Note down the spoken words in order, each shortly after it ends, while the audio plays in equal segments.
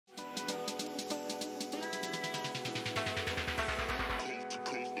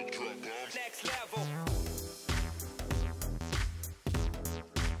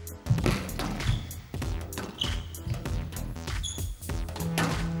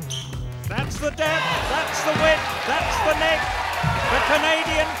the depth, that's the width, that's the neck. The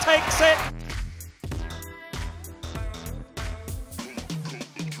Canadian takes it.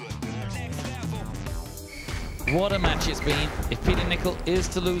 What a match it's been. If Peter Nicol is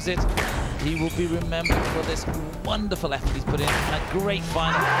to lose it, he will be remembered for this wonderful effort he's put in and a great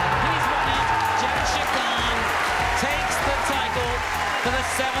final. He's won it. Jansher Khan takes the title for the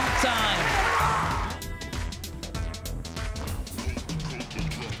 7th time.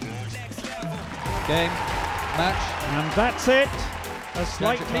 Game, match. And that's it. A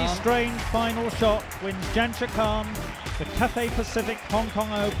slightly strained final shot wins Jansher Khan the Cathay Pacific Hong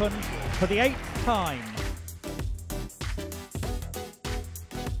Kong Open for the 8th time.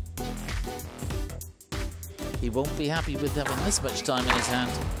 He won't be happy with having this much time in his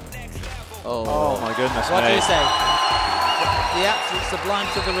hand. Oh my goodness me. What do you say? The absolute sublime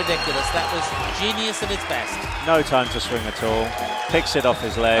to the ridiculous. That was genius at its best. No time to swing at all. Picks it off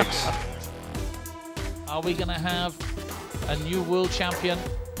his legs. Are we going to have a new world champion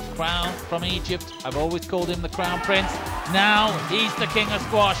crown from Egypt? I've always called him the Crown Prince. Now he's the King of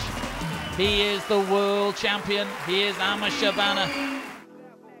Squash. He is the world champion. He is Amar Shabana.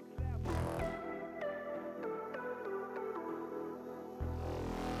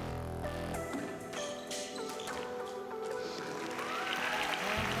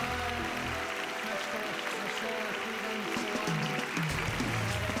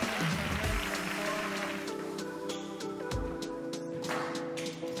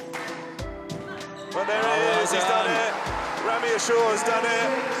 But there he is, he's done it. Ramy Ashour's done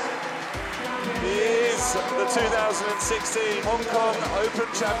it. He is the 2016 Hong Kong Open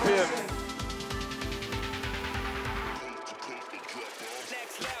champion.